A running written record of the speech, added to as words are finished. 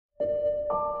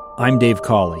I'm Dave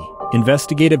Cawley,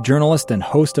 investigative journalist and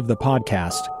host of the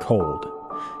podcast Cold.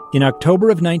 In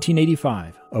October of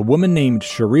 1985, a woman named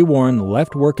Sheree Warren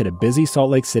left work at a busy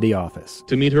Salt Lake City office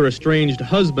to meet her estranged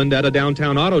husband at a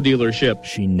downtown auto dealership.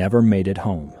 She never made it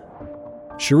home.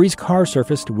 Sheree's car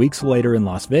surfaced weeks later in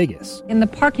Las Vegas. In the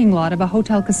parking lot of a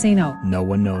hotel casino. No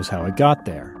one knows how it got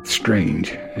there.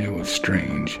 Strange. It was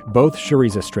strange. Both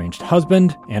Sheree's estranged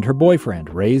husband and her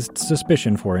boyfriend raised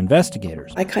suspicion for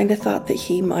investigators. I kind of thought that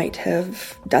he might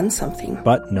have done something.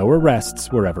 But no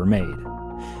arrests were ever made.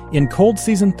 In Cold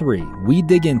Season 3, we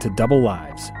dig into double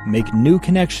lives, make new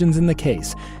connections in the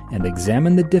case, and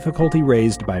examine the difficulty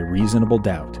raised by reasonable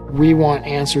doubt. We want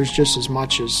answers just as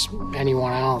much as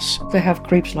anyone else. They have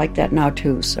creeps like that now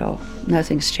too, so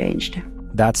nothing's changed.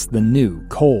 That's the new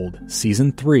Cold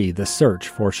Season 3, The Search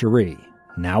for Sheree,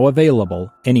 now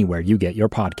available anywhere you get your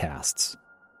podcasts.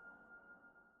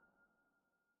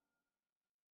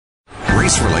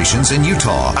 Race Relations in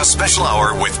Utah, a special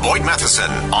hour with Boyd Matheson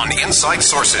on Inside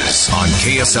Sources on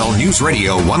KSL News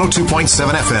Radio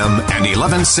 102.7 FM and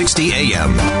 1160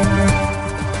 AM.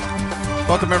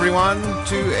 Welcome, everyone,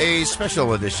 to a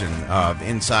special edition of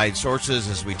Inside Sources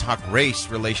as we talk race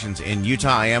relations in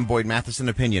Utah. I am Boyd Matheson,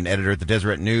 opinion editor at the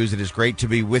Deseret News. It is great to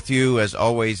be with you. As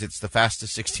always, it's the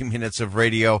fastest 60 minutes of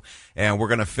radio, and we're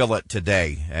going to fill it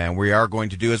today. And we are going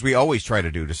to do, as we always try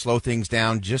to do, to slow things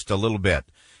down just a little bit.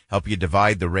 Help you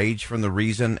divide the rage from the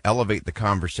reason, elevate the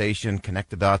conversation, connect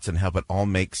the dots, and help it all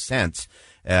make sense.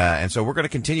 And so we're going to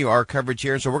continue our coverage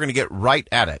here, and so we're going to get right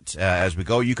at it as we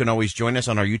go. You can always join us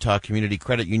on our Utah Community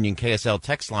Credit Union KSL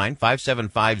text line,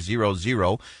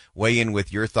 57500. Weigh in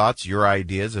with your thoughts, your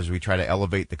ideas, as we try to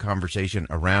elevate the conversation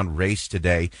around race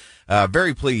today.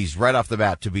 Very pleased right off the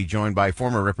bat to be joined by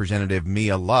former Representative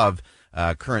Mia Love,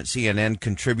 current CNN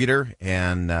contributor,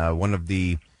 and one of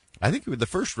the I think you were the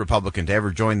first Republican to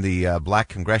ever join the Black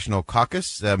Congressional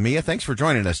Caucus. Mia, thanks for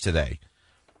joining us today.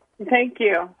 Thank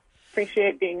you.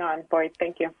 Appreciate being on, Boyd.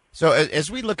 Thank you. So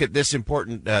as we look at this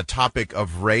important topic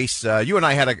of race, you and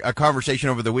I had a conversation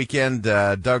over the weekend.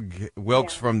 Doug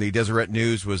Wilkes from the Deseret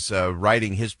News was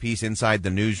writing his piece inside the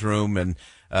newsroom, and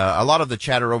a lot of the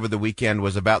chatter over the weekend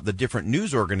was about the different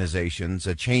news organizations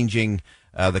changing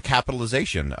the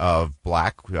capitalization of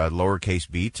black, lowercase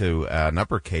b, to an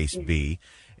uppercase b.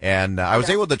 And I was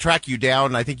able to track you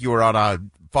down. I think you were on a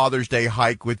Father's Day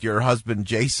hike with your husband,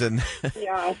 Jason.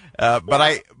 Yeah. But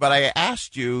I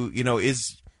asked you,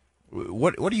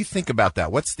 what do you think about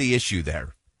that? What's the issue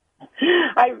there?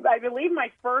 I believe my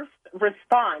first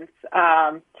response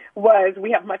was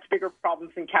we have much bigger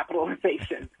problems in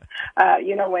capitalization.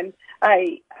 When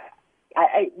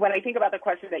I think about the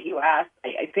question that you asked,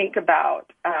 I think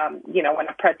about, when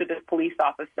a prejudiced police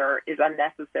officer is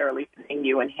unnecessarily putting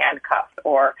you in handcuffs,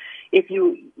 or if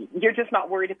you're just not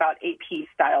worried about AP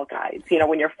style guides.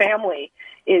 When your family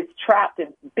is trapped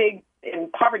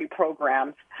in poverty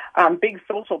programs, big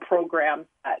social programs,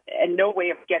 and no way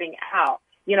of getting out,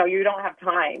 you don't have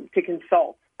time to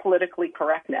consult politically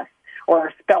correctness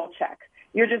or spell check.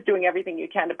 You're just doing everything you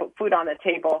can to put food on the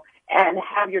table and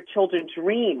have your children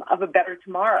dream of a better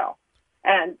tomorrow.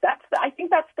 And I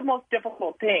think that's the most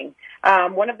difficult thing.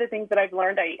 One of the things that I've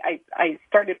learned, I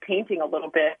started painting a little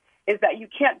bit, is that you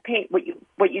can't paint what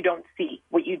you don't see,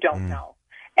 what you don't know.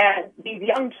 And these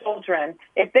young children,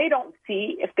 if they don't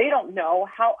see, if they don't know,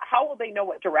 how will they know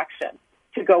what direction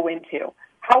to go into?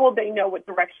 How will they know what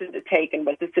direction to take and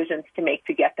what decisions to make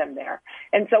to get them there?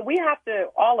 And so we have to,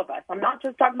 all of us, I'm not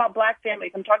just talking about black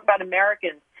families, I'm talking about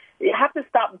Americans, you have to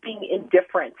stop being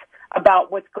indifferent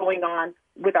about what's going on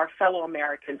with our fellow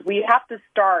Americans. We have to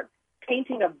start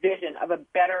painting a vision of a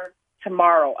better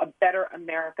tomorrow, a better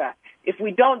America. If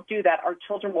we don't do that, our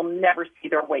children will never see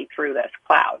their way through this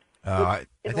cloud.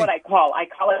 It's what I call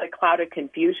it a cloud of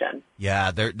confusion.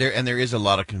 Yeah, there is a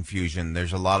lot of confusion.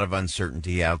 There's a lot of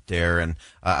uncertainty out there, and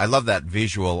I love that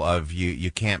visual of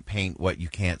you can't paint what you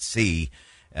can't see.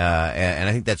 And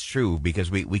I think that's true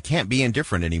because we can't be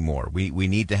indifferent anymore. We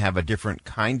need to have a different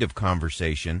kind of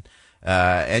conversation.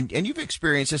 And you've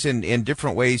experienced this in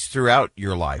different ways throughout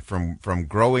your life, from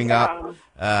growing up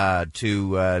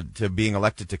to being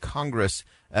elected to Congress.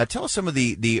 Tell us some of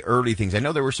the early things. I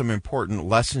know there were some important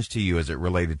lessons to you as it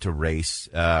related to race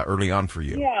early on for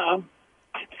you. Yeah.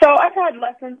 So I've had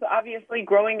lessons, obviously,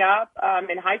 growing up.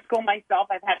 In high school myself,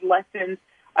 I've had lessons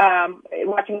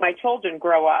watching my children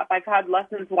grow up. I've had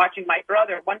lessons watching my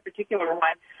brother. One particular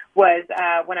one was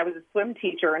when I was a swim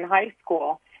teacher in high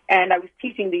school, and I was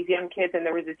teaching these young kids, and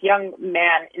there was this young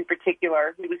man in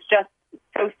particular who was just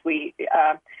so sweet,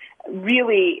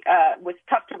 really was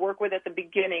tough to work with at the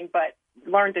beginning, but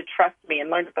learned to trust me and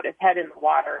learned to put his head in the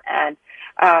water. And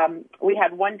we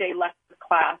had one day left of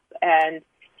class, and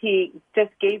he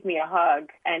just gave me a hug,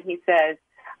 and he says,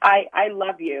 I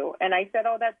love you. And I said,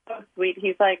 oh, that's so sweet.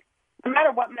 He's like, no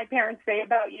matter what my parents say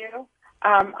about you,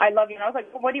 I love you. And I was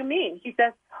like, well, what do you mean? He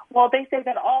says, well, they say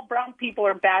that all brown people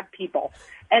are bad people.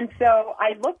 And so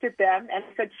I looked at them and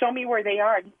said, show me where they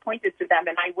are. And he pointed to them,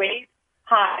 and I waved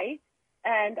hi.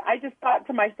 And I just thought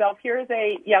to myself, here's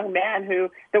a young man who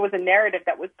there was a narrative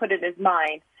that was put in his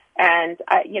mind. And,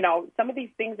 some of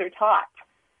these things are taught.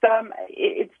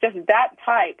 It's just that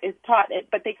type is taught,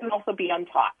 but they can also be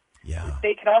untaught. Yeah.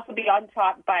 They can also be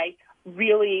untaught by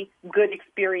really good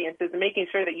experiences and making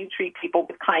sure that you treat people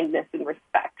with kindness and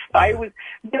respect. So I was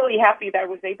really happy that I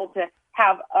was able to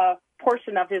have a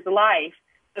portion of his life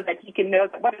so that he can know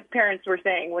that what his parents were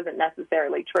saying wasn't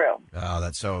necessarily true. Oh,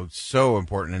 that's so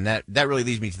important. And that really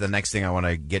leads me to the next thing I want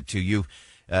to get to.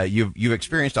 You've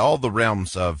experienced all the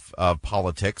realms of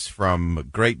politics, from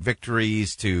great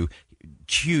victories to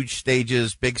huge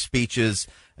stages, big speeches,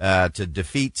 to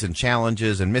defeats and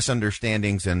challenges and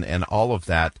misunderstandings and all of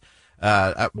that.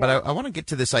 But I want to get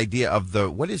to this idea of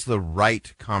what is the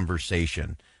right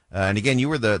conversation. And again, you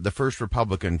were the first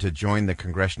Republican to join the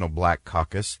Congressional Black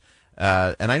Caucus.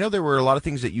 And I know there were a lot of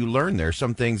things that you learned there,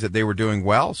 some things that they were doing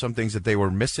well, some things that they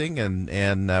were missing.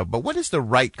 But what is the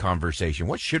right conversation?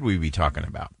 What should we be talking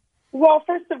about? Well,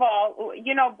 first of all,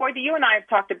 Boyd, you and I have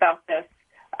talked about this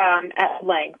at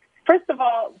length. First of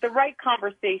all, the right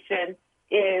conversation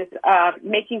is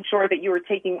making sure that you are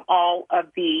taking all of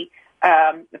the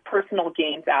personal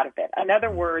gains out of it. In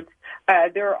other words,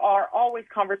 there are always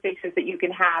conversations that you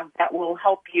can have that will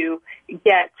help you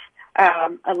get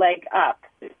a leg up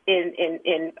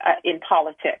in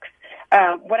politics.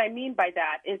 What I mean by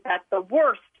that is that the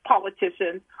worst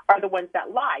politicians are the ones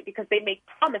that lie because they make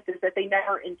promises that they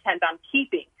never intend on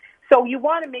keeping. So you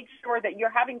want to make sure that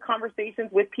you're having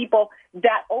conversations with people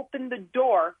that open the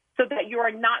door so that you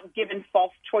are not given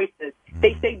false choices.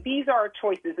 They say these are our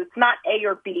choices. It's not A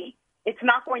or B. It's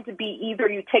not going to be either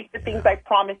you take the things I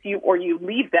promise you or you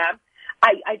leave them.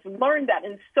 I've learned that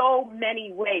in so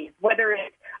many ways, whether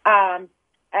it's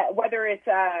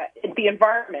the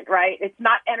environment, right? It's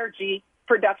not energy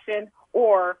production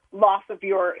or loss of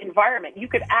your environment. You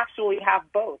could actually have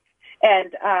both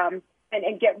and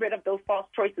get rid of those false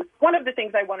choices. One of the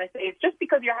things I want to say is just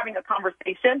because you're having a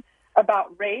conversation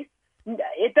about race,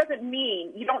 it doesn't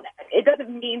mean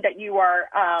that you are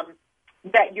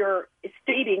that you're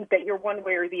stating that you're one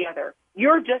way or the other.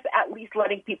 You're just at least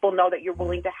letting people know that you're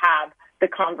willing to have the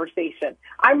conversation.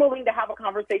 I'm willing to have a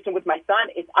conversation with my son.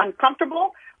 It's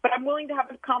uncomfortable, but I'm willing to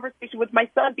have a conversation with my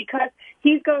son because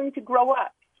he's going to grow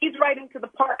up. He's riding to the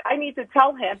park. I need to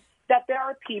tell him that there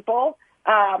are people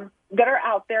that are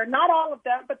out there, not all of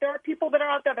them, but there are people that are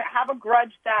out there that have a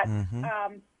grudge that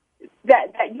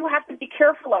that you have to be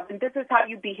careful of, and this is how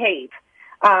you behave.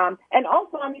 And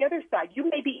also on the other side, you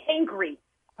may be angry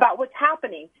about what's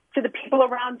happening to the people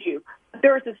around you.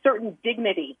 There is a certain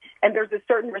dignity and there's a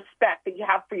certain respect that you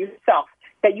have for yourself,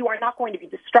 that you are not going to be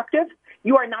destructive.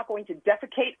 You are not going to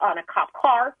defecate on a cop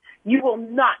car. You will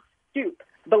not stoop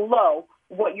below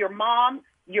what your mom,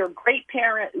 your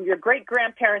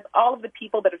great-grandparents, all of the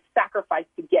people that have sacrificed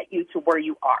to get you to where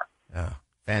you are. Oh,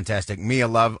 fantastic. Mia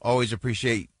Love, always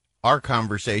appreciate our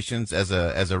conversations as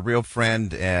a real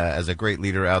friend, as a great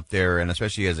leader out there, and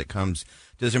especially as it comes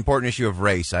to this important issue of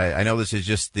race. I know this is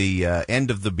just the end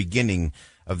of the beginning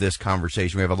of this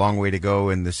conversation. We have a long way to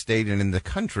go in the state and in the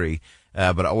country,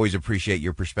 but I always appreciate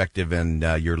your perspective and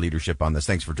your leadership on this.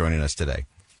 Thanks for joining us today.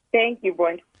 Thank you,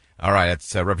 Boyd. All right,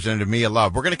 that's Representative Mia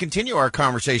Love. We're going to continue our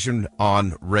conversation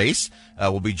on race.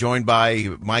 We'll be joined by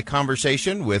my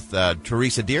conversation with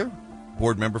Teresa Deer,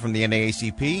 board member from the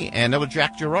NAACP, and Elder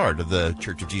Jack Gerard of the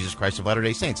Church of Jesus Christ of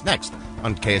Latter-day Saints, next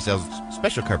on KSL's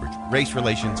special coverage, Race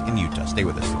Relations in Utah. Stay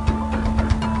with us.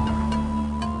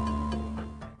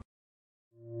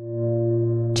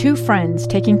 Two friends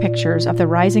taking pictures of the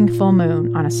rising full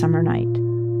moon on a summer night.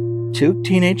 Two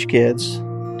teenage kids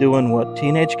doing what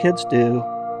teenage kids do.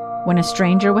 When a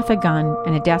stranger with a gun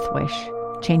and a death wish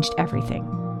changed everything.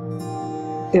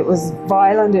 It was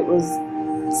violent, it was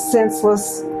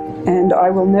senseless, and I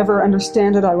will never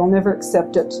understand it, I will never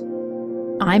accept it.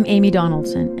 I'm Amy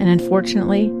Donaldson, and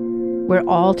unfortunately, we're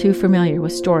all too familiar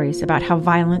with stories about how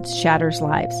violence shatters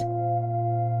lives.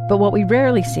 But what we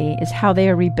rarely see is how they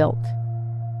are rebuilt.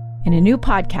 In a new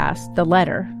podcast, The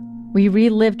Letter, we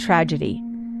relive tragedy,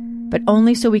 but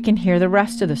only so we can hear the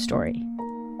rest of the story.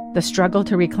 The struggle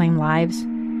to reclaim lives,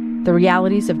 the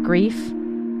realities of grief,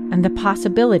 and the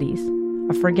possibilities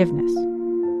of forgiveness.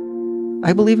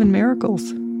 I believe in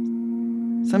miracles.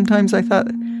 Sometimes I thought,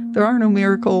 there are no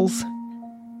miracles.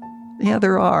 Yeah,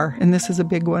 there are, and this is a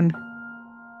big one.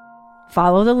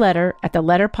 Follow The Letter at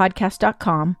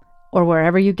theletterpodcast.com or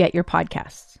wherever you get your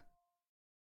podcasts.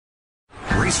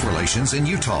 Race relations in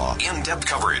Utah. In-depth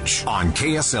coverage on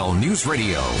KSL News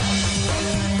Radio.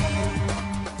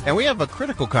 And we have a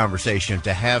critical conversation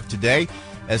to have today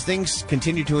as things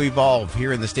continue to evolve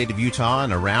here in the state of Utah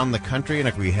and around the country.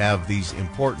 And we have these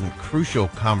important, crucial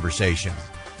conversations.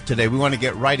 Today, we want to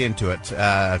get right into it.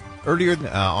 Earlier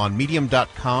on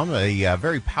Medium.com, a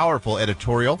very powerful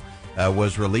editorial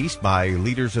was released by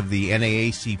leaders of the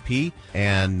NAACP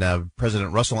and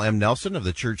President Russell M. Nelson of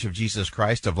the Church of Jesus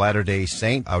Christ of Latter-day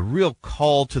Saints. A real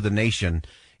call to the nation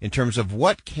in terms of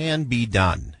what can be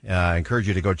done. I encourage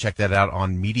you to go check that out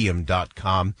on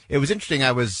Medium.com. It was interesting.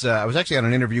 I was actually on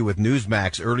an interview with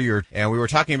Newsmax earlier, and we were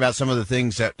talking about some of the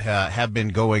things that have been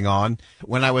going on.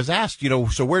 When I was asked,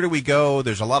 so where do we go?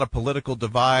 There's a lot of political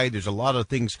divide. There's a lot of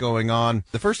things going on.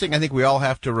 The first thing I think we all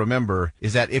have to remember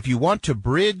is that if you want to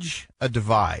bridge a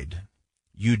divide,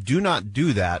 you do not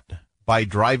do that by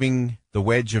driving the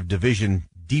wedge of division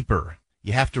deeper.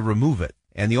 You have to remove it.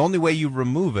 And the only way you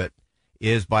remove it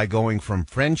is by going from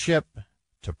friendship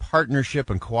to partnership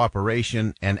and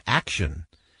cooperation and action.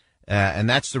 And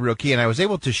that's the real key. And I was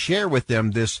able to share with them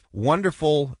this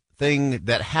wonderful thing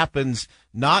that happens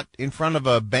not in front of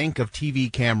a bank of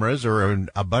TV cameras or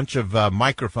a bunch of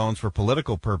microphones for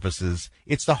political purposes.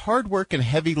 It's the hard work and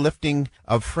heavy lifting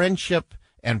of friendship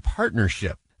and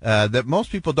partnership that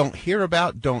most people don't hear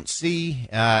about, don't see.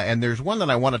 And there's one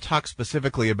that I want to talk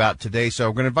specifically about today. So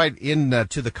I'm going to invite in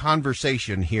to the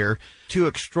conversation here two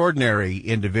extraordinary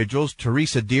individuals.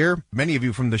 Teresa Deer, many of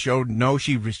you from the show know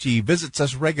she visits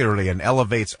us regularly and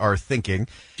elevates our thinking.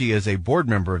 She is a board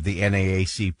member of the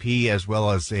NAACP as well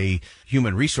as a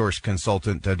human resource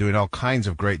consultant doing all kinds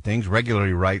of great things,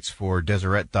 regularly writes for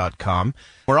Deseret.com.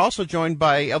 We're also joined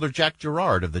by Elder Jack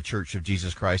Gerard of the Church of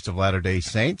Jesus Christ of Latter-day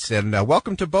Saints. And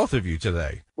welcome to both of you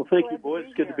today. Well, thank you, boys.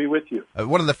 It's good to be with you.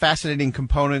 One of the fascinating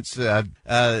components,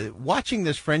 watching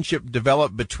this friendship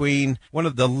develop between one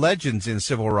of the legends in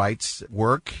civil rights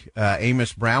work,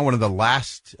 Amos Brown, one of the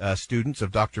last students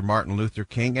of Dr. Martin Luther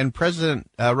King, and President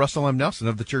Russell M. Nelson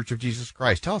of the Church of Jesus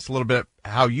Christ. Tell us a little bit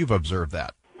how you've observed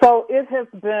that. So it has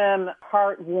been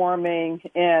heartwarming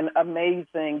and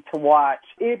amazing to watch.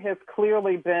 It has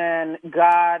clearly been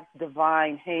God's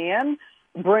divine hand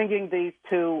bringing these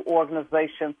two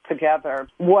organizations together.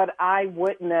 What I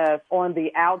witnessed on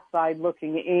the outside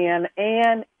looking in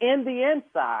and in the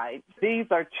inside, these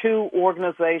are two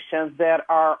organizations that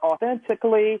are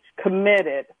authentically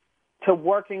committed to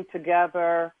working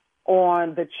together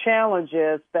on the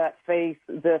challenges that face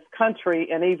this country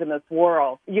and even this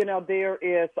world. There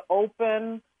is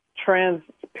open,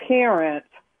 transparent,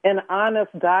 and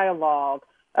honest dialogue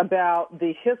about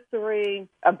the history,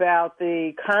 about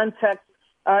the context,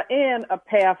 and a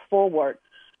path forward.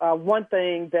 One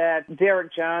thing that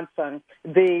Derek Johnson,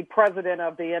 the president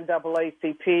of the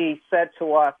NAACP, said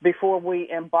to us before we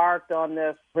embarked on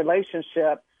this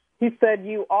relationship, he said,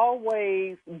 you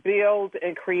always build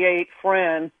and create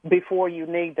friends before you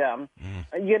need them.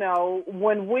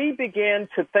 When we begin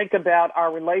to think about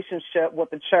our relationship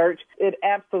with the church, it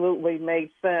absolutely made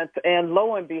sense. And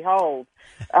lo and behold,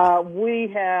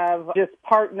 we have just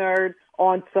partnered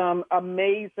on some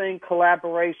amazing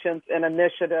collaborations and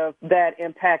initiatives that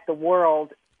impact the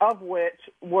world, of which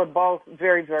we're both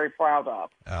very, very proud of.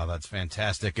 Oh, that's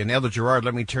fantastic. And Elder Gerard,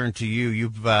 let me turn to you.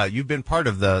 You've been part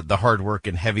of the hard work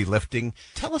and heavy lifting.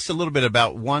 Tell us a little bit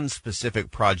about one specific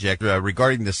project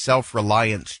regarding the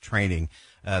self-reliance training.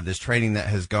 This training that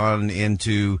has gone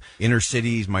into inner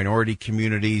cities, minority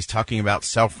communities, talking about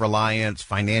self-reliance,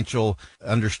 financial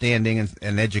understanding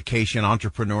and education,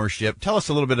 entrepreneurship. Tell us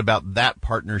a little bit about that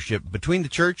partnership between the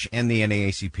church and the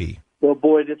NAACP. Well,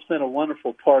 Boyd, it's been a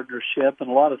wonderful partnership, and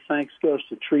a lot of thanks goes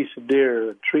to Teresa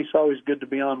Deer. Teresa, always good to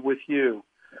be on with you.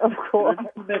 Of course.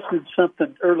 You mentioned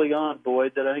something early on,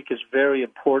 Boyd, that I think is very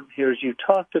important here. As you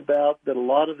talked about that a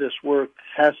lot of this work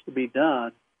has to be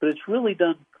done, but it's really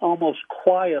done almost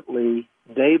quietly,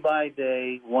 day by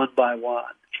day, one by one.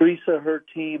 Teresa, her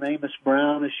team, Amos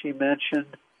Brown, as she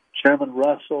mentioned, Chairman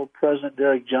Russell, President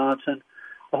Derek Johnson,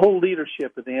 the whole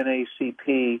leadership of the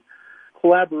NAACP,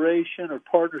 collaboration or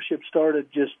partnership started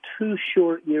just 2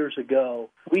 short years ago.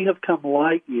 We have come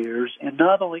light years in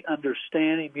not only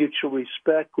understanding mutual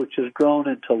respect, which has grown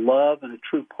into love and a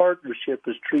true partnership,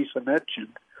 as Teresa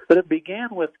mentioned, But it began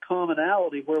with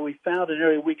commonality where we found an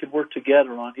area we could work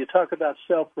together on. You talk about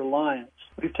self-reliance.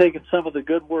 We've taken some of the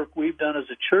good work we've done as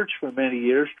a church for many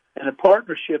years, and in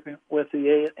partnership with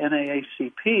the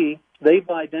NAACP, they've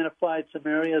identified some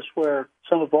areas where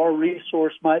some of our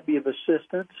resource might be of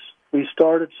assistance. We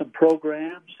started some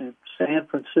programs in San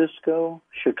Francisco,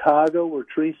 Chicago, where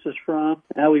Teresa's from.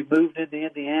 Now we've moved into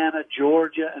Indiana,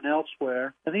 Georgia, and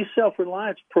elsewhere. And these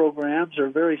self-reliance programs are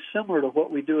very similar to what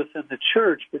we do within the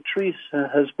church, but Teresa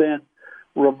has been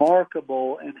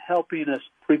remarkable in helping us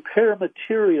prepare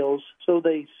materials so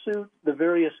they suit the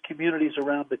various communities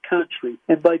around the country.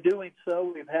 And by doing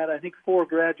so, we've had, I think, 4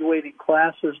 graduating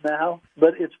classes now,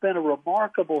 but it's been a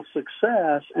remarkable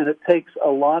success, and it takes a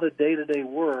lot of day-to-day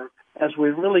work as we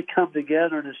really come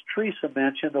together. And as Teresa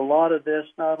mentioned, a lot of this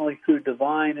not only through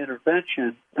divine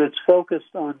intervention, but it's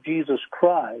focused on Jesus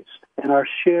Christ and our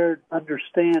shared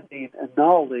understanding and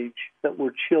knowledge that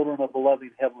we're children of a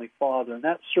loving Heavenly Father. And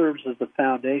that serves as the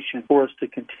foundation for us to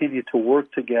continue to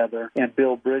work together and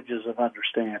build bridges of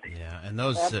understanding. Yeah, and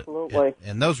those Absolutely.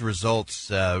 And those results,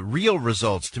 real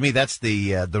results, to me, that's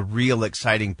the real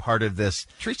exciting part of this.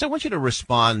 Teresa, I want you to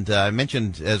respond. I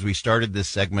mentioned as we started this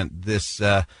segment, this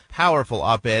powerful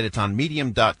op-ed. It's on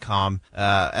medium.com.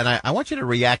 And I want you to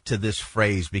react to this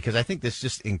phrase because I think this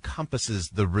just encompasses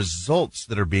the results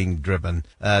that are being driven.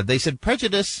 They said,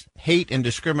 prejudice, hate, and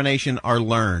discrimination are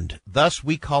learned. Thus,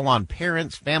 we call on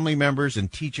parents, family members, and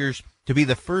teachers to be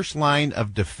the first line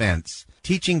of defense.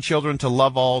 Teaching children to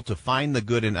love all, to find the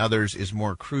good in others is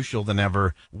more crucial than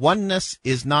ever. Oneness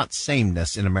is not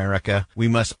sameness in America. We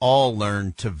must all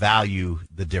learn to value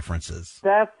the differences.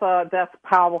 That's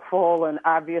powerful, and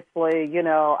obviously,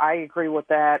 I agree with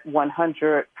that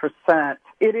 100%.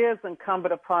 It is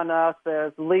incumbent upon us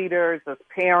as leaders, as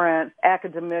parents,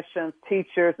 academicians,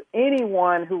 teachers,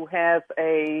 anyone who has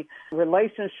a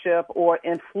relationship or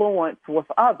influence with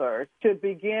others to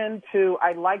begin to,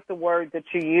 I like the word that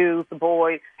you use,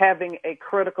 Boyd, having a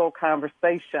critical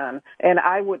conversation. And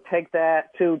I would take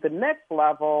that to the next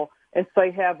level and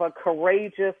say have a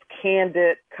courageous,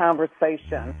 candid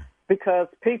conversation. Because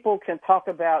people can talk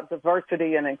about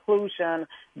diversity and inclusion,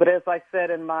 but as I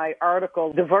said in my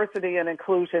article, diversity and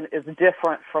inclusion is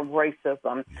different from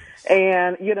racism.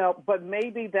 And, but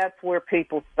maybe that's where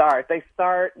people start. They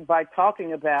start by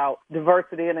talking about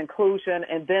diversity and inclusion,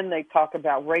 and then they talk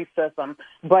about racism.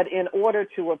 But in order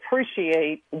to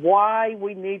appreciate why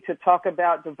we need to talk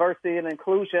about diversity and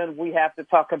inclusion, we have to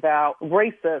talk about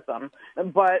racism.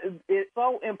 But it's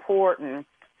so important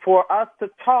for us to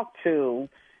talk to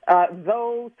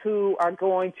those who are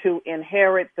going to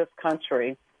inherit this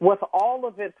country with all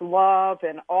of its love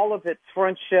and all of its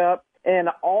friendship and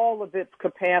all of its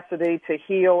capacity to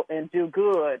heal and do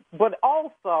good. But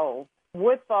also,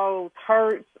 with those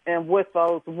hurts and with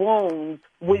those wounds,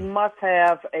 we must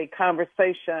have a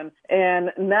conversation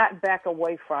and not back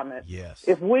away from it. Yes.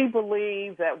 If we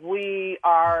believe that we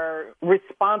are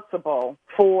responsible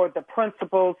for the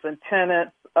principles and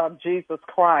tenets of Jesus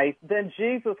Christ, then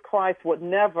Jesus Christ would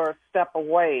never step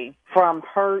away from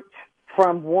hurt,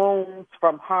 from wounds,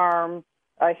 from harm.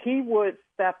 He would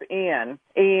step in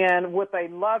and with a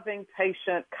loving,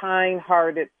 patient,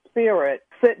 kind-hearted spirit,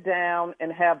 sit down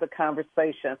and have the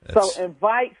conversation. So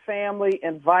invite family,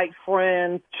 invite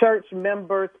friends, church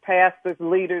members, pastors,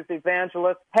 leaders,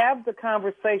 evangelists. Have the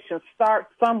conversation. Start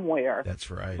somewhere.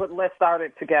 That's right. But let's start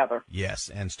it together. Yes,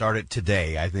 and start it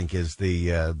today, I think, is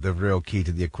the real key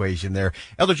to the equation there.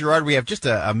 Elder Gerard, we have just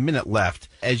a minute left.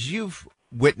 As you've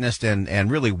witnessed and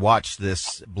really watched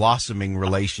this blossoming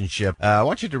relationship, I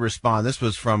want you to respond. This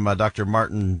was from Dr.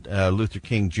 Martin Luther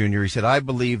King Jr. He said, I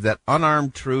believe that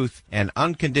unarmed truth and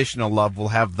unconditional love will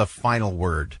have the final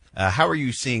word. How are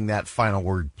you seeing that final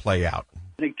word play out?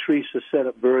 I think Teresa said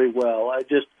it very well. I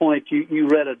just point, you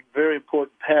read a very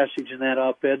important passage in that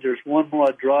op-ed. There's one more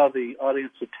I draw the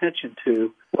audience attention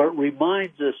to, where it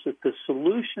reminds us that the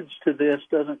solutions to this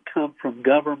doesn't come from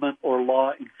government or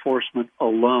law enforcement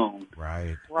alone.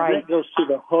 Right. And that goes to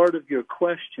the heart of your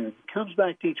question. It comes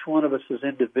back to each one of us as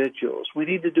individuals. We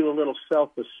need to do a little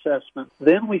self-assessment.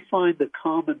 Then we find the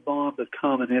common bond, the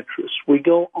common interest. We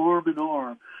go arm in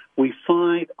arm. We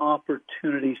find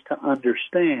opportunities to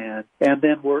understand, and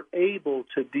then we're able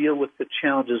to deal with the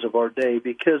challenges of our day,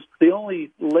 because the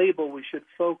only label we should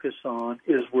focus on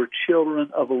is we're children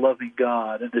of a loving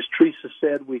God. And as Teresa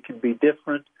said, we can be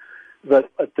different, but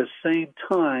at the same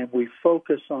time, we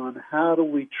focus on how do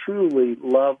we truly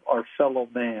love our fellow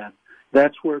man.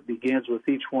 That's where it begins with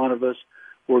each one of us.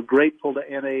 We're grateful to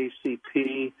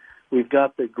NAACP. We've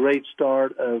got the great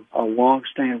start of a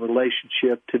long-standing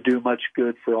relationship to do much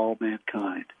good for all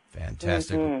mankind.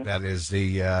 Fantastic. Mhm. That is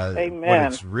the what Amen.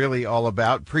 it's really all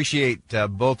about. Appreciate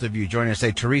both of you joining us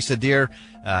today. Teresa Deer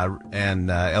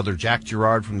and Elder Jack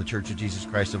Gerard from the Church of Jesus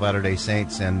Christ of Latter-day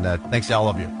Saints. And thanks to all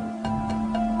of you.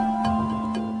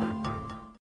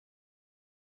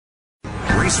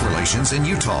 Race Relations in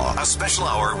Utah. A special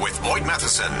hour with Boyd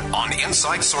Matheson on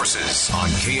Inside Sources on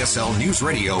KSL News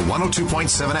Radio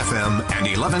 102.7 FM and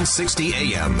 1160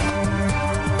 AM.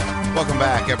 Welcome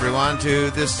back, everyone,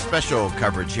 to this special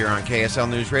coverage here on KSL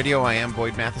News Radio. I am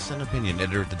Boyd Matheson, opinion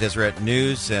editor at the Deseret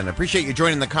News, and appreciate you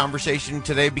joining the conversation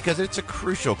today because it's a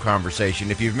crucial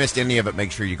conversation. If you've missed any of it, make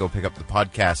sure you go pick up the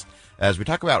podcast as we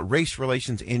talk about race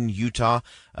relations in Utah.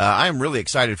 I am really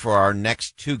excited for our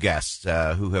next two guests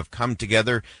who have come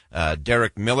together.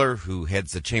 Derek Miller, who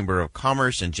heads the Chamber of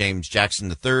Commerce, and James Jackson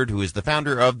III, who is the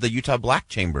founder of the Utah Black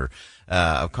Chamber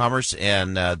of Commerce.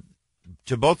 And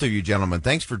to both of you gentlemen,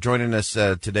 thanks for joining us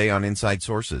today on Inside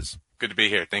Sources. Good to be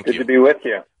here. Thank you. Good to be with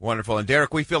you. Wonderful. And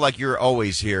Derek, we feel like you're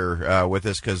always here with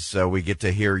us because we get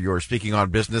to hear your speaking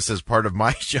on business as part of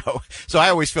my show. So I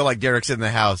always feel like Derek's in the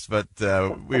house, but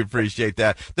we appreciate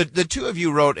that. The two of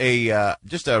you wrote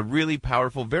just a really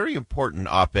powerful, very important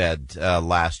op-ed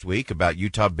last week about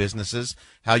Utah businesses,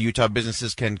 how Utah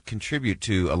businesses can contribute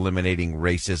to eliminating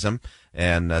racism,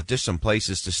 and just some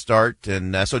places to start.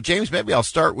 And so, James, maybe I'll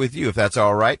start with you if that's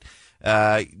all right.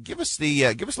 Give us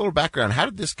a little background. How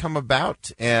did this come about,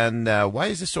 and why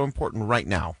is this so important right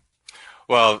now?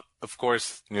 Well, of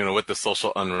course, with the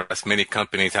social unrest, many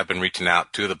companies have been reaching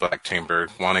out to the Black Chamber,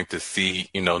 wanting to see,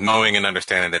 knowing and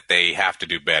understanding that they have to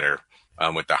do better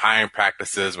with their hiring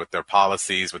practices, with their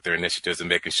policies, with their initiatives, and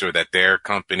making sure that their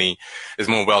company is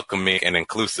more welcoming and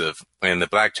inclusive. And the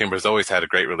Black Chamber has always had a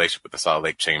great relationship with the Salt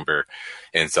Lake Chamber.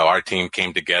 And so our team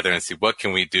came together and see what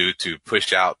can we do to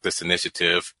push out this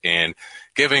initiative and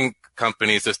giving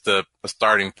companies just a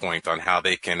starting point on how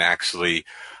they can actually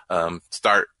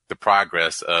start the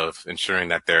progress of ensuring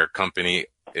that their company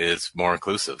is more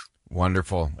inclusive.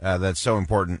 Wonderful. That's so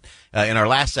important. In our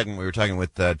last segment, we were talking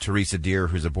with Teresa Deer,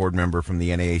 who's a board member from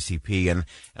the NAACP, and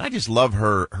I just love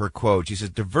her quote. She says,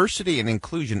 diversity and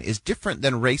inclusion is different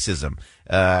than racism.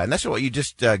 And that's what you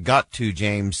just got to,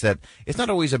 James, that it's not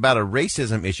always about a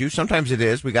racism issue. Sometimes it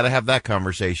is. We got to have that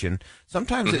conversation.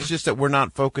 Sometimes it's just that we're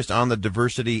not focused on the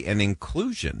diversity and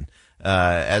inclusion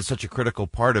as such a critical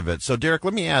part of it. So, Derek,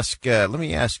 let me ask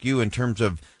you in terms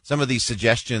of some of these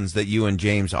suggestions that you and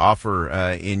James offer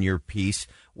in your piece.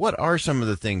 What are some of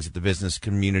the things that the business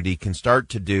community can start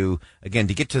to do, again,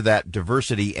 to get to that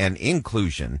diversity and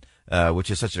inclusion, which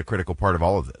is such a critical part of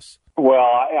all of this? Well,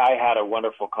 I had a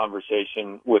wonderful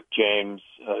conversation with James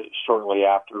shortly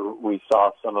after we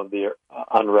saw some of the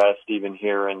unrest, even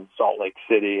here in Salt Lake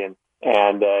City, and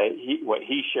what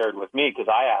he shared with me,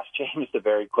 because I asked James the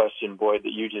very question, Boyd,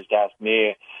 that you just asked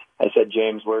me. I said,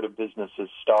 James, where do businesses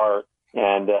start?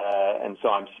 And so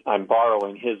I'm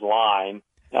borrowing his line.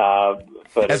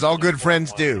 But as all good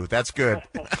friends do. That's good.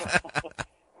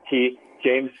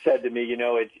 James said to me,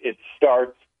 it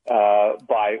starts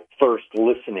by first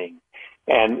listening.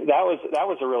 And that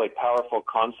was a really powerful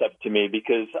concept to me,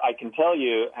 because I can tell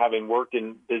you, having worked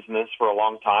in business for a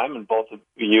long time, and both of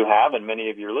you have, and many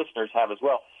of your listeners have as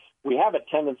well, we have a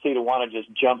tendency to want to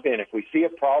just jump in. If we see a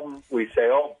problem, we say,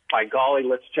 oh, by golly,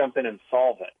 let's jump in and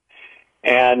solve it.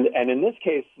 And in this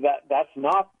case, that's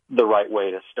not the right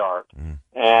way to start.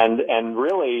 And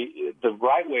really, the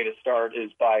right way to start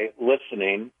is by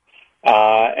listening.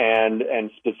 And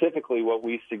specifically what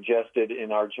we suggested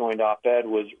in our joint op-ed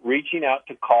was reaching out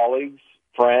to colleagues,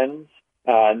 friends,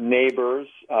 neighbors,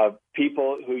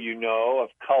 people who you know of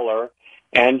color,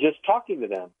 and just talking to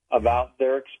them about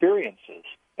their experiences.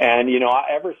 And,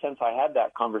 ever since I had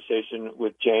that conversation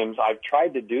with James, I've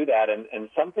tried to do that. And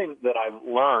something that I've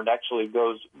learned actually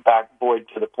goes back, Boyd,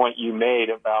 to the point you made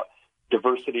about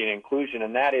diversity and inclusion,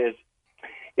 and that is,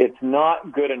 it's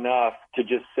not good enough to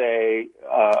just say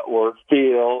or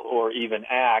feel or even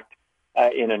act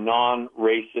in a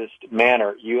non-racist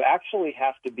manner. You actually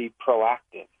have to be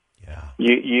proactive. Yeah.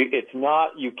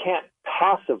 You can't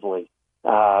passively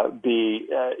be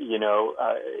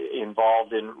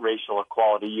involved in racial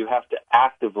equality. You have to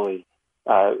actively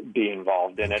be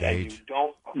involved in it, and you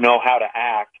don't know how to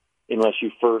act unless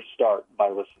you first start by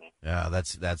listening. Yeah,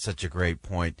 that's such a great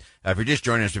point. If you're just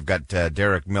joining us, we've got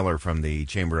Derek Miller from the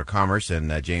Chamber of Commerce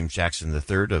and James Jackson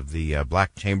III of the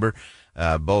Black Chamber,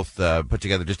 both put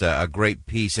together just a great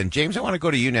piece. And James, I want to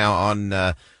go to you now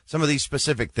on some of these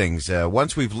specific things.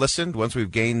 Once we've listened, once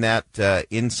we've gained that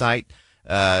insight,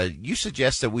 you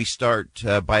suggest that we start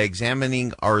by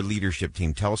examining our leadership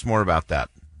team. Tell us more about that.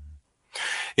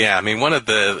 Yeah, I mean, one of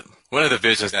the One of the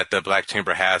visions that the Black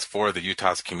Chamber has for the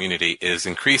Utah's community is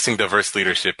increasing diverse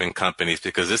leadership in companies,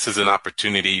 because this is an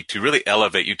opportunity to really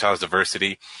elevate Utah's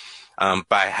diversity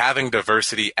by having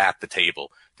diversity at the table,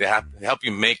 to help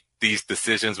you make these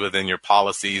decisions within your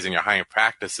policies and your hiring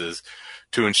practices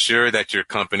to ensure that your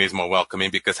company is more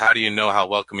welcoming. Because how do you know how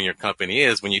welcoming your company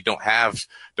is when you don't have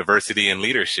diversity in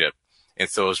leadership? And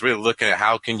so it's really looking at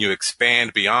how can you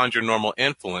expand beyond your normal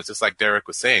influence. Just like Derek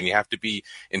was saying, you have to be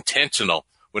intentional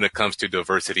when it comes to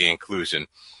diversity and inclusion.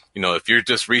 You know, if you're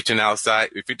just reaching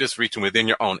outside, if you're just reaching within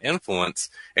your own influence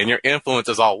and your influence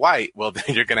is all white, well, then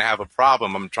you're going to have a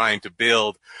problem. I'm trying to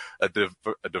build a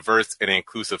diverse and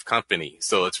inclusive company.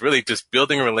 So it's really just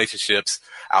building relationships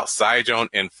outside your own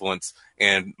influence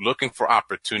and looking for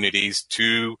opportunities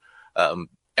to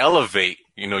elevate,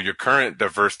 your current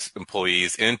diverse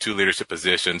employees into leadership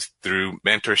positions through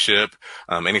mentorship,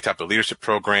 any type of leadership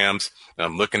programs,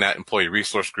 looking at employee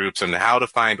resource groups and how to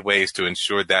find ways to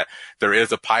ensure that there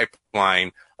is a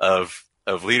pipeline of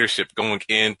leadership going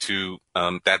into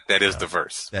that is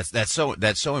diverse. That's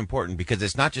so important, because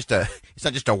it's not just a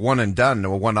one and done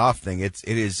or one off thing.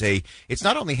 It's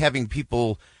not only having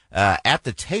people at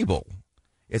the table,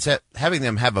 it's having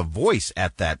them have a voice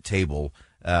at that table.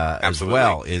 As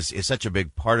well is such a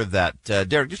big part of that.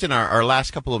 Derek, just in our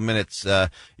last couple of minutes,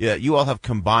 you all have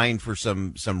combined for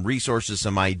some resources,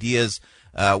 some ideas.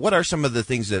 What are some of the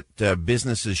things that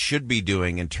businesses should be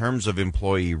doing in terms of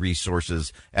employee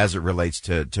resources as it relates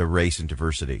to race and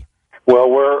diversity? Well,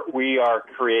 we are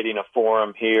creating a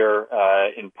forum here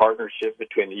in partnership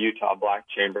between the Utah Black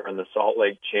Chamber and the Salt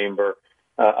Lake Chamber,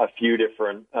 a few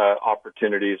different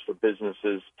opportunities for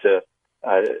businesses to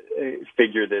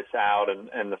figure this out.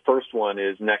 And the first one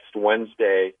is next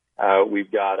Wednesday.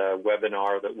 We've got a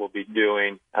webinar that we'll be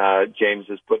doing. James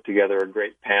has put together a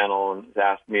great panel and has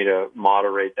asked me to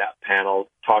moderate that panel,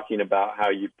 talking about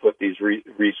how you put these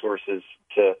resources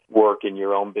to work in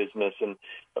your own business. And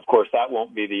of course, that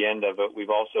won't be the end of it.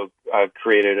 We've also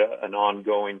created an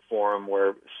ongoing forum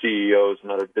where CEOs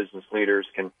and other business leaders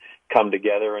can come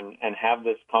together and have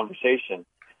this conversation.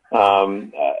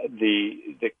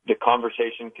 The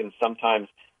conversation can sometimes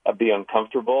be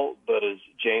uncomfortable, but as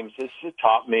James has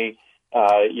taught me,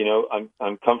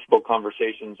 uncomfortable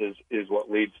conversations is what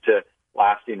leads to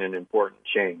lasting and important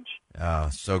change.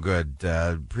 So good.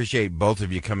 Appreciate both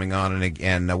of you coming on,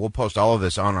 and we'll post all of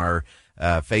this on our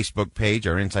Facebook page,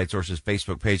 our Inside Sources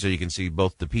Facebook page, so you can see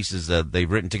both the pieces they've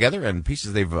written together and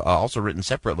pieces they've also written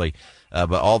separately.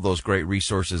 But all those great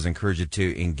resources, encourage you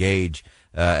to engage.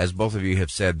 As both of you have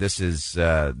said, this is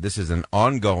an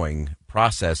ongoing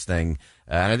process thing,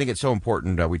 and I think it's so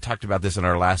important. We talked about this in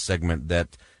our last segment,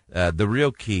 that the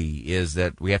real key is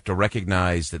that we have to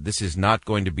recognize that this is not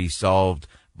going to be solved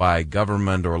by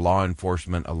government or law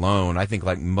enforcement alone. I think,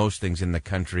 like most things in the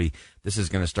country, this is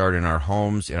going to start in our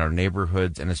homes, in our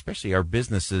neighborhoods, and especially our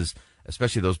businesses,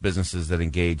 especially those businesses that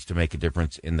engage to make a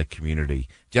difference in the community.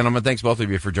 Gentlemen, thanks both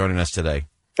of you for joining us today.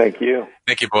 Thank you.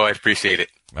 Thank you, Boyd. Appreciate it.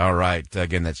 All right.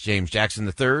 Again, that's James Jackson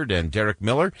III and Derek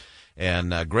Miller.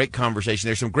 And great conversation.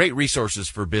 There's some great resources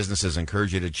for businesses. I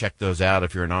encourage you to check those out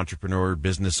if you're an entrepreneur,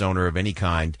 business owner of any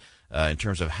kind, in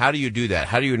terms of how do you do that?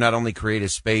 How do you not only create a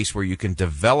space where you can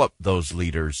develop those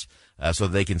leaders so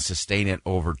they can sustain it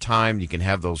over time, you can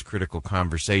have those critical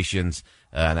conversations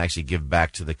and actually give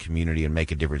back to the community and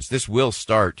make a difference. This will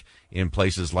start in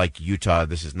places like Utah.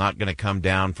 This is not going to come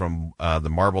down from the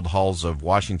marbled halls of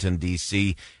Washington,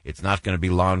 D.C. It's not going to be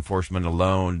law enforcement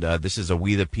alone. This is a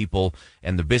we the people,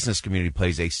 and the business community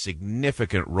plays a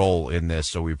significant role in this,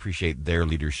 so we appreciate their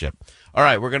leadership. All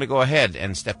right, we're going to go ahead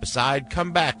and step aside,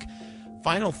 come back.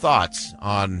 Final thoughts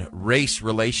on race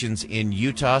relations in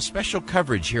Utah. Special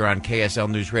coverage here on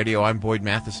KSL News Radio. I'm Boyd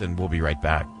Matheson. We'll be right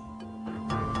back.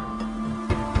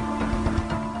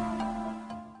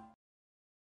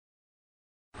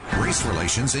 Race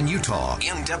relations in Utah.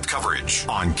 In-depth coverage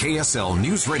on KSL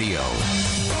News Radio.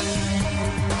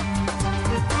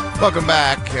 Welcome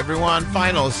back, everyone.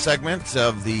 Final segment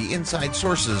of the Inside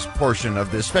Sources portion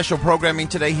of this special programming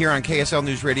today here on KSL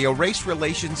News Radio, Race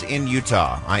Relations in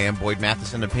Utah. I am Boyd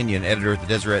Matheson, opinion editor at the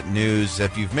Deseret News.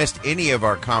 If you've missed any of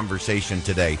our conversation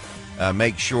today,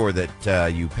 make sure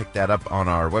that you pick that up on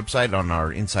our website, on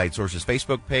our Inside Sources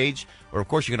Facebook page, or, of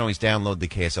course, you can always download the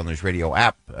KSL News Radio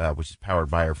app, which is powered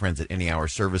by our friends at Any Hour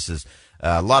Services.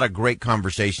 A lot of great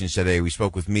conversations today. We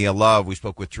spoke with Mia Love. We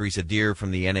spoke with Teresa Deer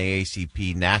from the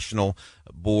NAACP National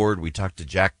Board. We talked to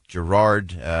Jack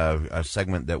Gerard, a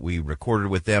segment that we recorded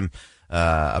with them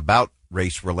about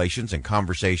race relations and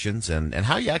conversations and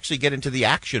how you actually get into the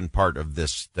action part of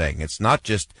this thing. It's not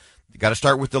just You got to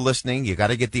start with the listening. You got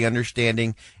to get the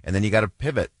understanding, and then you got to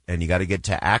pivot and you got to get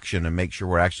to action and make sure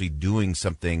we're actually doing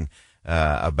something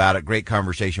about it. Great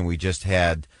conversation we just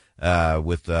had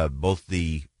with both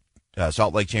the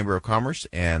Salt Lake Chamber of Commerce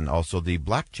and also the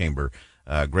Black Chamber.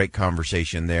 Great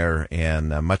conversation there, and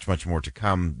much, much more to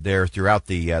come there throughout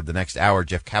the next hour.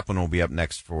 Jeff Kaplan will be up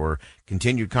next for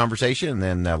continued conversation, and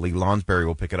then Lee Lonsberry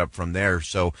will pick it up from there.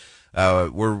 So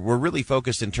we're really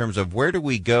focused in terms of where do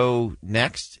we go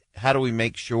next? How do we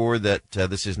make sure that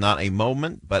this is not a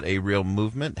moment, but a real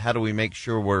movement? How do we make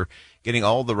sure we're getting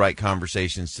all the right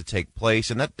conversations to take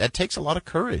place? And that takes a lot of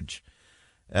courage.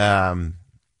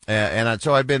 And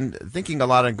so I've been thinking a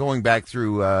lot and going back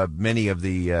through many of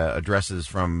the addresses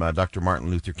from Dr. Martin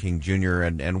Luther King Jr.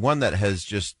 And one that has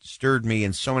just stirred me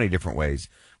in so many different ways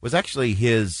was actually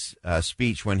his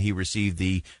speech when he received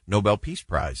the Nobel Peace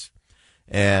Prize.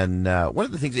 And one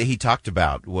of the things that he talked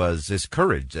about was this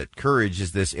courage, that courage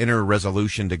is this inner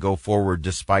resolution to go forward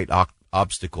despite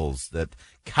obstacles, that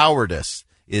cowardice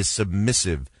is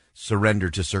submissive surrender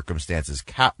to circumstances.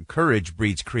 Courage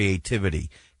breeds creativity.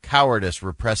 Cowardice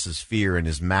represses fear and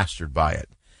is mastered by it.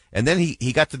 And then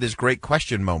he got to this great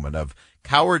question moment of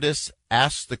cowardice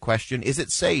asks the question, is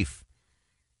it safe?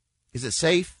 Is it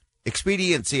safe?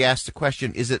 Expediency asks the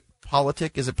question, is it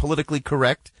politic? Is it politically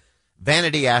correct?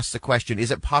 Vanity asks the question, is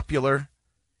it popular?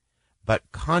 But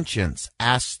conscience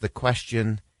asks the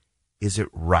question, is it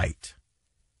right?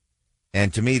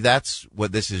 And to me, that's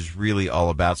what this is really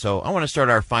all about. So I want to start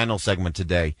our final segment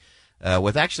today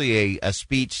with actually a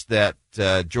speech that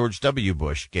George W.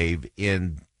 Bush gave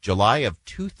in July of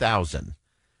 2000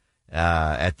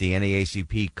 at the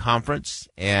NAACP conference.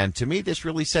 And to me, this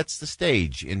really sets the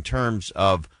stage in terms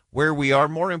of where we are.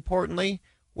 More importantly,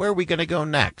 where are we going to go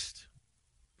next?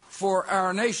 For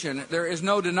our nation, there is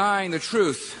no denying the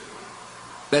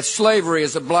truth that slavery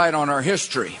is a blight on our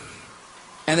history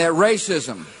and that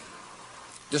racism,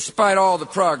 despite all the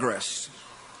progress,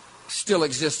 still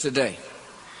exists today.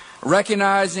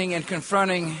 Recognizing and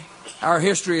confronting our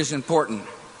history is important.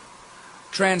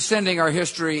 Transcending our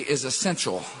history is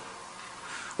essential.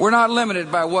 We're not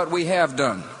limited by what we have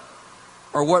done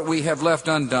or what we have left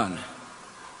undone.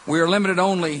 We are limited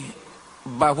only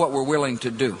by what we're willing to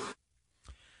do.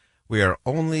 We are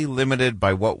only limited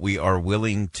by what we are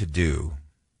willing to do.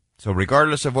 So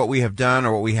regardless of what we have done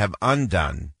or what we have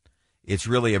undone, it's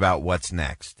really about what's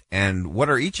next. And what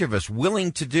are each of us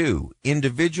willing to do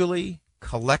individually,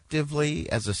 collectively,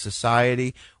 as a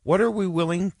society? What are we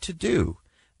willing to do?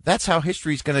 That's how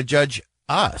history is going to judge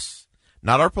us,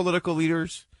 not our political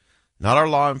leaders, not our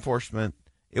law enforcement.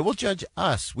 It will judge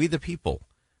us, we the people,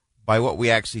 by what we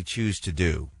actually choose to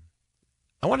do.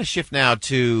 I want to shift now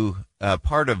to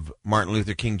part of Martin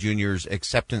Luther King Jr.'s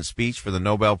acceptance speech for the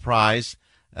Nobel Prize.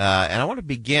 And I want to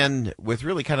begin with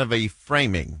really kind of a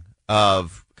framing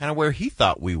of kind of where he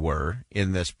thought we were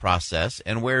in this process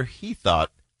and where he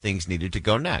thought things needed to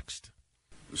go next.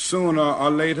 Sooner or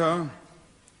later,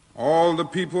 all the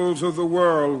peoples of the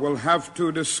world will have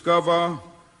to discover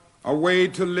a way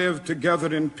to live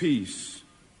together in peace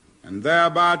and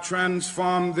thereby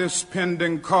transform this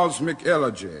pending cosmic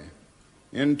elegy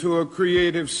into a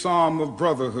creative psalm of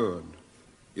brotherhood.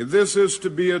 If this is to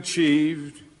be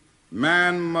achieved,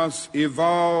 man must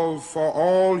evolve for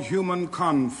all human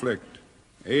conflict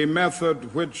a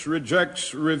method which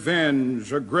rejects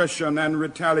revenge, aggression, and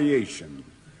retaliation.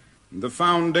 The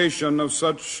foundation of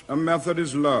such a method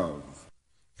is love.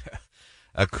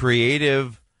 A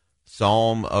creative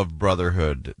psalm of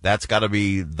brotherhood. That's got to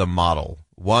be the model.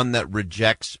 One that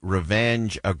rejects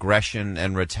revenge, aggression,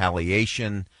 and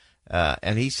retaliation.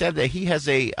 And he said that he has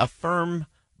a firm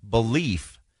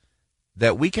belief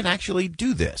that we can actually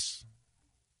do this.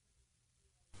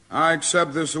 I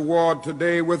accept this award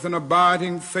today with an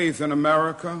abiding faith in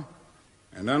America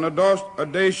and an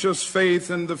audacious faith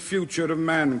in the future of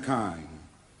mankind.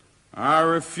 I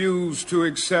refuse to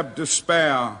accept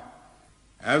despair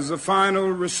as the final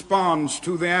response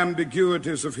to the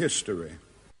ambiguities of history.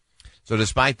 So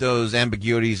despite those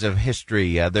ambiguities of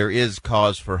history, there is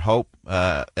cause for hope,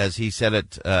 as he said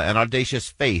it, an audacious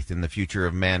faith in the future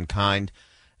of mankind.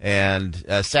 And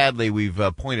sadly, we've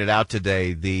pointed out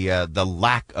today the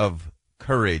lack of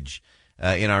courage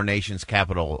in our nation's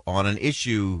capital on an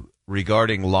issue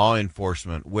regarding law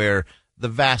enforcement, where the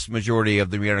vast majority of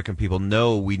the American people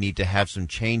know we need to have some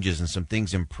changes and some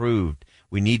things improved.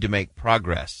 We need to make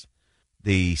progress.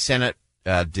 The Senate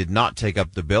did not take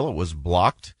up the bill. It was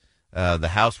blocked. The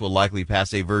House will likely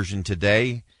pass a version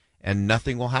today, and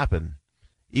nothing will happen,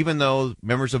 even though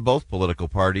members of both political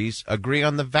parties agree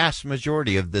on the vast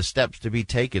majority of the steps to be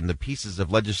taken, the pieces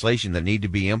of legislation that need to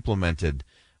be implemented.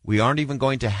 We aren't even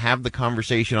going to have the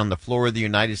conversation on the floor of the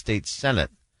United States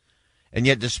Senate. And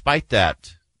yet, despite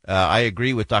that, I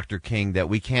agree with Dr. King that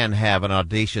we can have an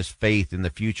audacious faith in the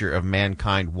future of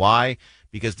mankind. Why?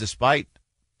 Because despite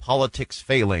politics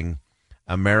failing,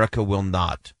 America will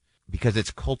not. Because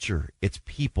it's culture, it's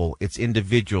people, it's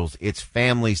individuals, it's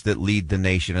families that lead the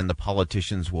nation, and the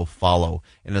politicians will follow.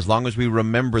 And as long as we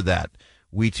remember that,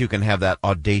 we too can have that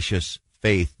audacious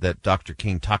faith that Dr.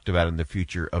 King talked about in the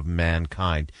future of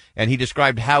mankind. And he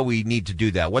described how we need to do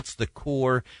that. What's the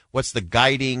core, what's the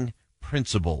guiding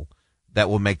principle that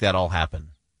will make that all happen?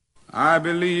 I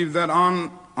believe that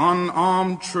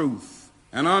unarmed truth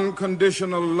and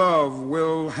unconditional love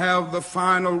will have the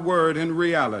final word in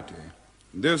reality.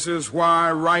 This is why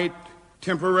right,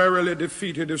 temporarily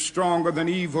defeated, is stronger than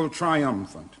evil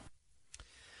triumphant.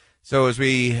 So as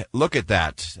we look at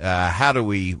that, how do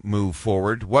we move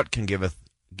forward? What can give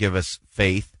us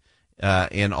faith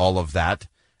in all of that?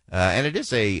 And it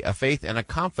is a faith and a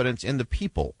confidence in the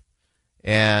people.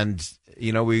 And,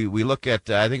 you know, we look at,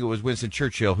 I think it was Winston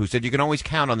Churchill who said you can always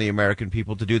count on the American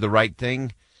people to do the right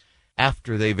thing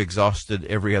after they've exhausted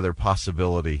every other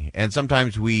possibility. And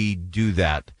sometimes we do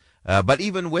that. But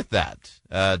even with that,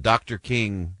 Dr.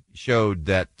 King showed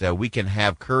that we can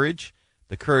have courage,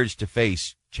 the courage to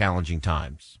face challenging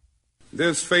times.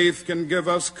 This faith can give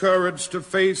us courage to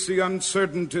face the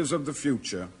uncertainties of the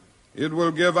future. It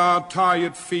will give our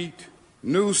tired feet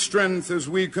new strength as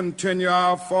we continue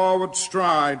our forward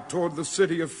stride toward the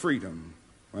city of freedom.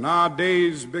 When our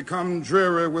days become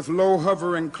dreary with low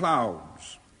hovering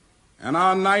clouds, and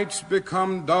our nights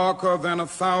become darker than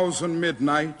 1,000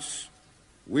 midnights,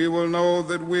 we will know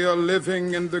that we are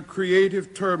living in the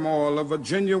creative turmoil of a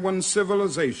genuine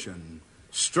civilization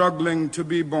struggling to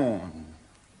be born.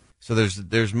 So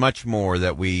there's much more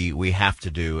that we have to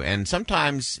do. And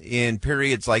sometimes in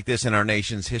periods like this in our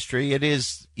nation's history, it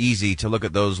is easy to look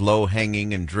at those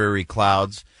low-hanging and dreary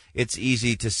clouds. It's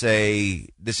easy to say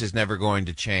this is never going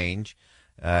to change.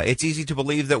 It's easy to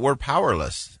believe that we're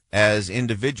powerless as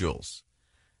individuals.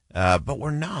 But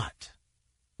we're not.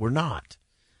 We're not.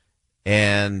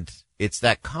 And it's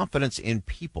that confidence in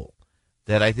people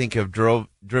that I think have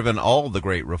driven all the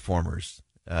great reformers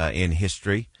in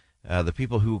history, the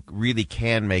people who really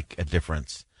can make a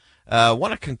difference. I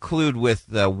want to conclude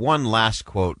with one last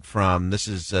quote from, this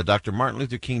is Dr. Martin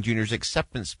Luther King Jr.'s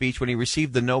acceptance speech when he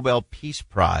received the Nobel Peace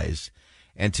Prize.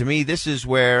 And to me, this is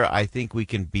where I think we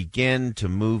can begin to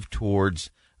move towards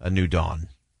a new dawn.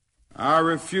 I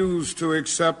refuse to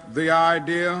accept the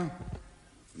idea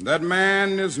that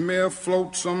man is mere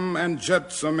flotsam and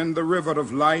jetsam in the river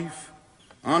of life,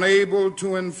 unable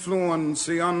to influence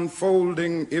the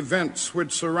unfolding events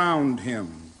which surround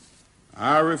him.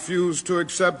 I refuse to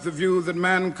accept the view that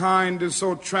mankind is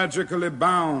so tragically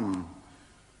bound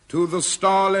to the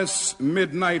starless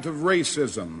midnight of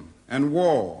racism and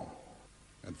war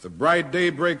that the bright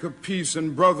daybreak of peace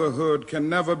and brotherhood can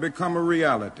never become a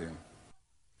reality.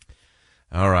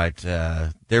 All right.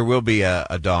 There will be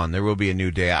a dawn. There will be a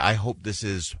new day. I hope this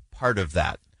is part of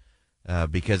that,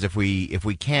 because if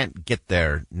we can't get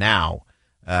there now,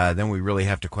 then we really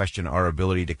have to question our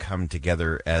ability to come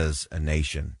together as a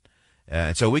nation.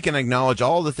 And so we can acknowledge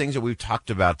all the things that we've talked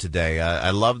about today. I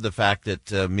love the fact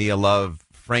that Mia Love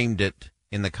framed it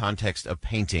in the context of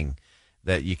painting,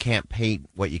 that you can't paint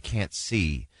what you can't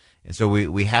see. And so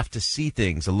we have to see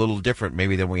things a little different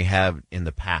maybe than we have in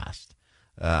the past.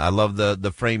 I love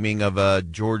the framing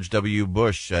of George W.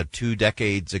 Bush 2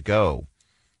 decades ago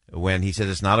when he said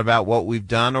it's not about what we've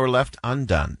done or left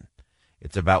undone.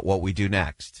 It's about what we do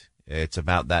next. It's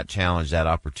about that challenge, that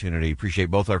opportunity. Appreciate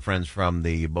both our friends from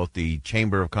both the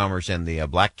Chamber of Commerce and the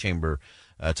Black Chamber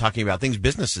talking about things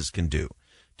businesses can do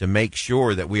to make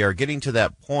sure that we are getting to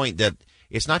that point that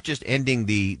it's not just ending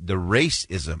the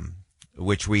racism,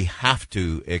 which we have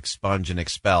to expunge and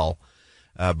expel,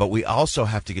 but we also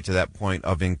have to get to that point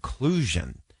of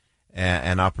inclusion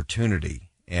and opportunity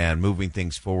and moving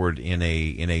things forward in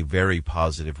a very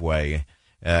positive way.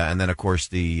 And then, of course,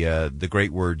 the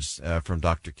great words from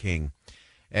Dr. King.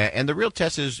 And the real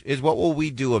test is what will we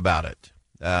do about it?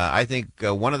 I think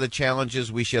one of the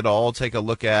challenges we should all take a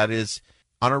look at is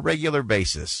on a regular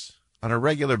basis. On a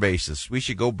regular basis, we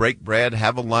should go break bread,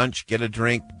 have a lunch, get a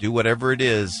drink, do whatever it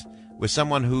is with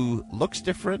someone who looks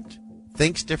different,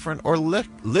 thinks different, or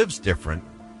lives different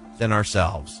than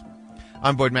ourselves.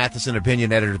 I'm Boyd Matheson,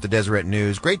 opinion editor at the Deseret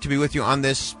News. Great to be with you on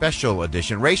this special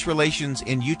edition, Race Relations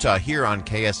in Utah, here on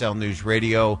KSL News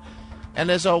Radio. And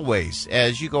as always,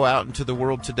 as you go out into the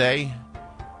world today,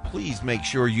 please make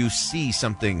sure you see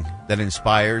something that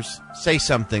inspires, say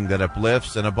something that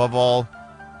uplifts, and above all,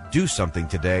 do something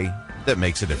today that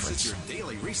makes a difference. This is your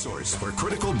daily resource for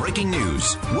critical breaking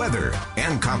news, weather,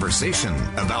 and conversation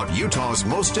about Utah's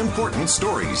most important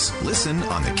stories. Listen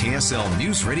on the KSL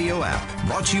News Radio app.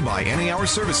 Brought to you by Any Hour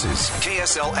Services,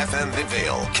 KSL FM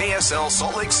Midvale, KSL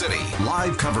Salt Lake City.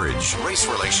 Live coverage, race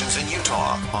relations in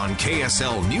Utah on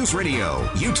KSL News Radio,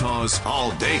 Utah's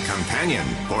all-day companion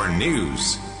for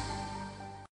news.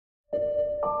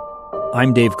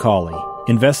 I'm Dave Cawley,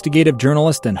 investigative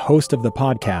journalist and host of the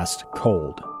podcast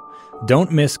Cold.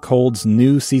 Don't miss Cold's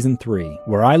new Season 3,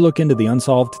 where I look into the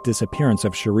unsolved disappearance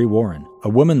of Sheree Warren, a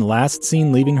woman last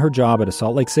seen leaving her job at a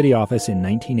Salt Lake City office in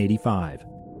 1985.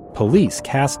 Police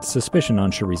cast suspicion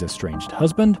on Sheree's estranged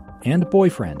husband and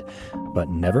boyfriend, but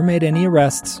never made any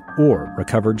arrests or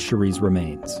recovered Sheree's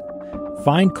remains.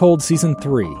 Find Cold Season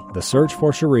 3, The Search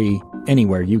for Sheree,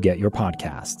 anywhere you get your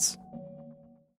podcasts.